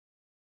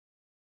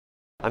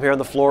I'm here on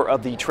the floor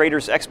of the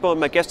Traders Expo, and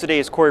my guest today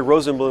is Corey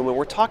Rosenblum, and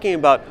we're talking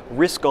about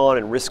risk on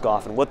and risk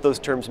off and what those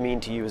terms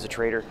mean to you as a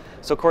trader.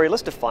 So Corey,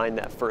 let's define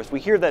that first. We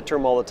hear that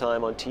term all the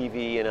time on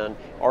TV and on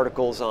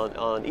articles, even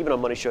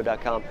on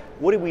MoneyShow.com.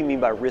 What do we mean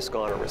by risk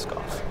on or risk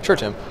off? Sure,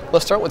 Tim.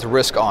 Let's start with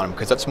risk on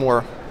because that's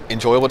more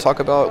enjoyable to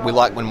talk about. We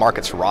like when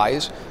markets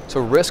rise.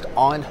 So risk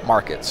on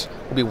markets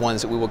will be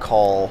ones that we would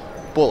call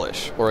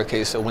bullish, or a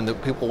case of when the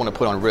people want to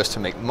put on risk to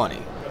make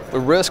money. The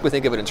risk, we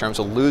think of it in terms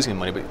of losing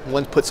money, but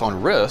one puts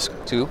on risk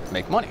to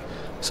make money.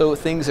 So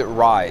things that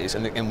rise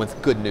and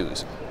with good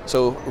news.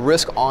 So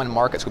risk on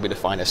markets would be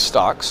defined as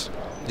stocks.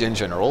 In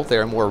general,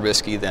 they're more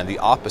risky than the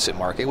opposite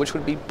market, which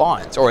would be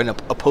bonds, or an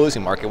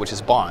opposing market, which is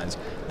bonds.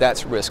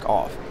 That's risk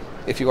off.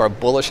 If you are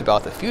bullish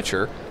about the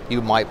future, you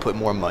might put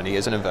more money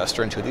as an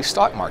investor into the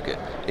stock market.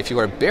 If you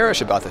are bearish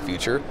about the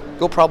future,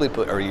 you'll probably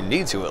put, or you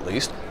need to at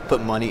least,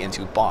 put money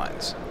into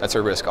bonds. That's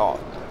a risk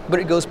off. But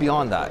it goes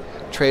beyond that.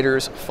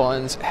 Traders,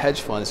 funds,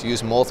 hedge funds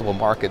use multiple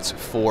markets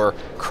for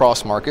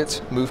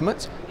cross-market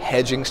movements,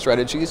 hedging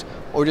strategies,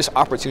 or just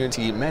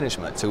opportunity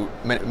management to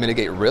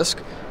mitigate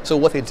risk. So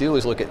what they do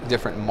is look at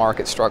different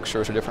market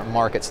structures or different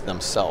markets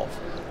themselves.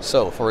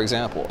 So for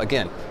example,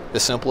 again, the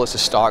simplest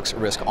is stocks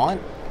risk on,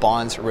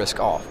 bonds risk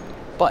off.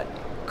 But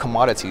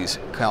commodities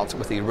count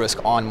with the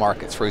risk on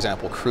markets. For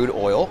example, crude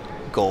oil,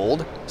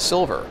 gold,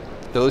 silver.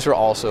 Those are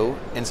also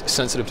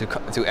sensitive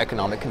to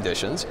economic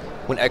conditions.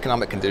 When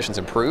economic conditions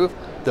improve,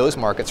 those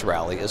markets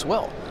rally as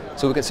well.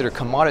 So we consider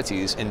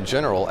commodities in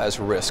general as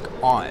risk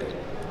on.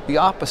 The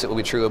opposite will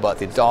be true about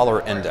the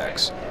dollar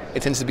index.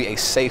 It tends to be a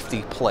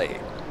safety play.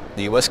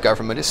 The US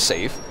government is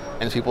safe,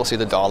 and people see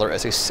the dollar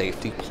as a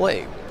safety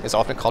play. It's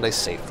often called a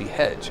safety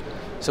hedge.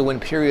 So in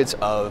periods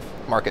of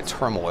market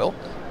turmoil,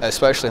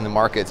 especially in the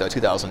market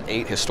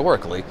 2008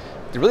 historically,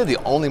 really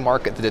the only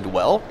market that did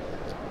well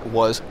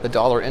was the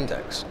dollar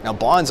index. Now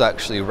bonds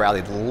actually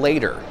rallied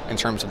later in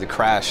terms of the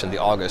crash in the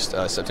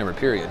August-September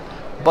period,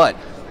 but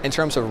in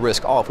terms of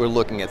risk off, we're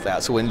looking at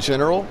that. So in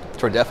general,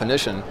 for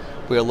definition,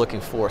 we are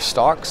looking for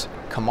stocks,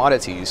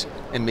 commodities,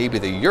 and maybe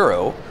the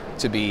euro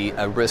to be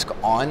a risk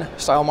on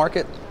style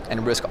market,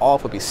 and risk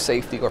off would be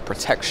safety or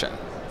protection.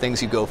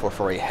 Things you go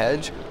for a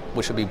hedge,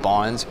 which would be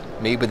bonds,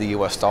 maybe the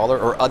US dollar,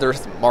 or other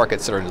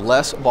markets that are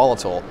less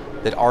volatile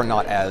that are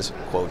not as,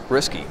 quote,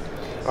 risky.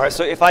 All right,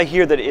 so if I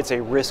hear that it's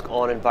a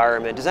risk-on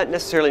environment, does that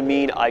necessarily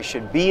mean I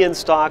should be in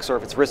stocks, or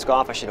if it's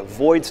risk-off, I should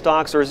avoid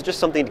stocks, or is it just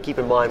something to keep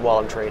in mind while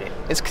I'm trading?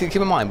 It's keep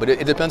in mind, but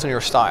it depends on your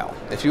style.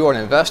 If you are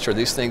an investor,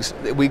 these things,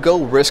 we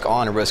go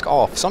risk-on and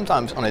risk-off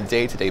sometimes on a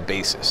day-to-day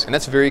basis, and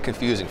that's very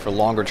confusing for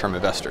longer-term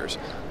investors.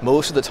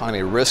 Most of the time,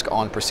 a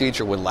risk-on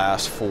procedure would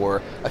last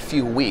for a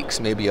few weeks,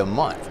 maybe a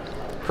month.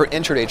 For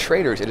intraday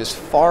traders, it is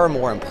far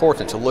more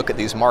important to look at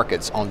these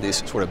markets on this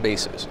sort of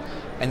basis.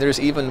 And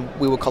there's even,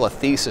 we would call a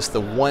thesis,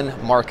 the one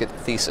market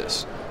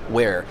thesis,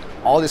 where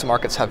all these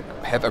markets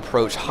have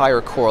approached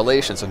higher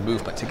correlations of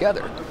movement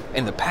together.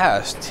 In the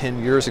past,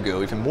 10 years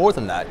ago, even more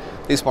than that,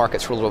 these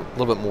markets were a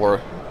little bit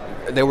more,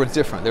 they were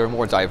different, they were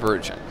more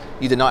divergent.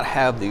 You did not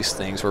have these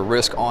things where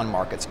risk-on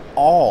markets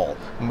all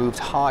moved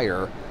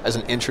higher as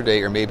an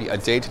intraday or maybe a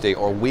day-to-day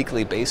or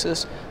weekly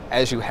basis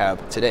as you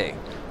have today.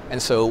 And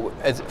so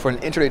for an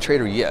intraday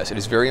trader, yes, it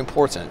is very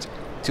important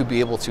to be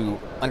able to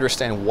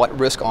understand what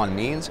risk on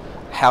means,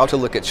 how to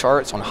look at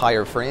charts on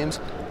higher frames,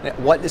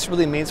 what this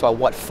really means by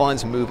what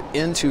funds move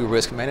into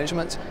risk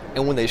management,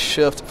 and when they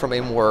shift from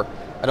a more,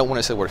 I don't want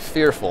to say the word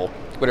fearful,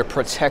 but a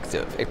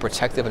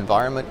protective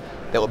environment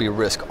that will be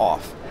risk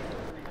off.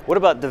 What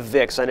about the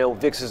VIX? I know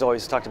VIX has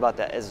always talked about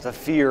that as the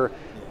fear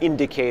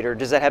indicator.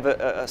 Does that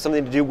have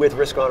something to do with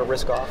risk on or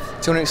risk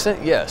off? To an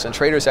extent, yes, and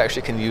traders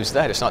actually can use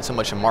that. It's not so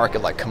much a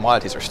market like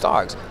commodities or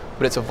stocks,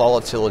 but it's a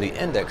volatility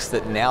index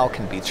that now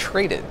can be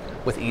traded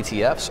with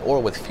ETFs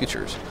or with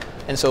futures.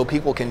 And so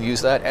people can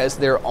use that as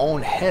their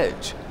own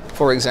hedge.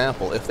 For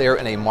example, if they're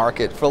in a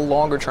market for a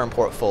longer term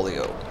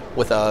portfolio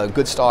with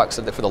good stocks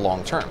for the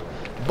long term,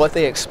 but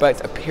they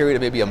expect a period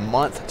of maybe a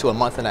month to a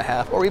month and a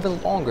half, or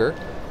even longer,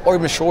 or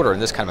even shorter in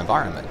this kind of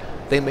environment,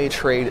 they may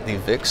trade the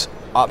VIX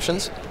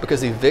options because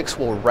the VIX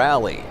will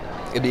rally.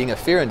 It being a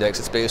fear index,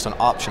 it's based on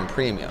option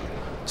premium.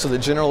 So the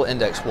general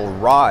index will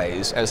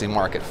rise as the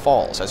market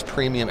falls. As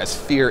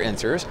fear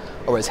enters,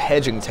 or as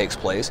hedging takes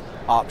place,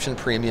 option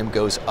premium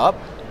goes up,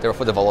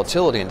 therefore the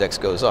volatility index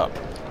goes up.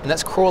 And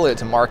that's correlated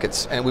to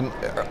markets and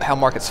how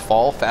markets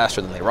fall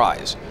faster than they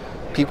rise.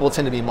 People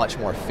tend to be much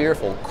more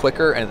fearful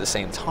quicker and at the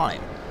same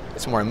time.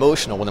 It's more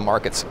emotional when the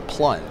markets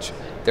plunge.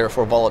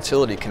 Therefore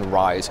volatility can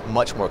rise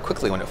much more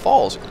quickly when it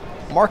falls.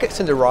 Markets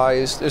tend to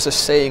rise, there's a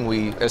saying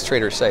we as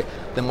traders say,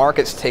 the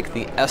markets take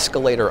the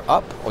escalator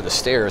up or the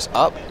stairs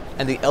up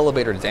and the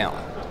elevator down.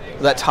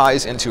 That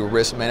ties into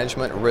risk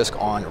management,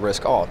 risk on,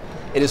 risk off.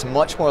 It is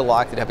much more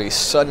likely to have a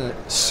sudden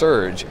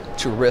surge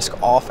to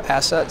risk off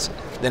assets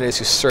than it is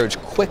to surge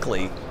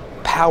quickly,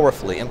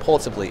 powerfully,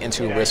 impulsively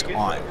into risk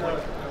on.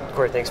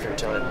 Corey, thanks for your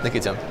time. Thank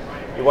you, Tim.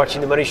 You're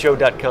watching the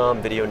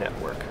MoneyShow.com video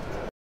network.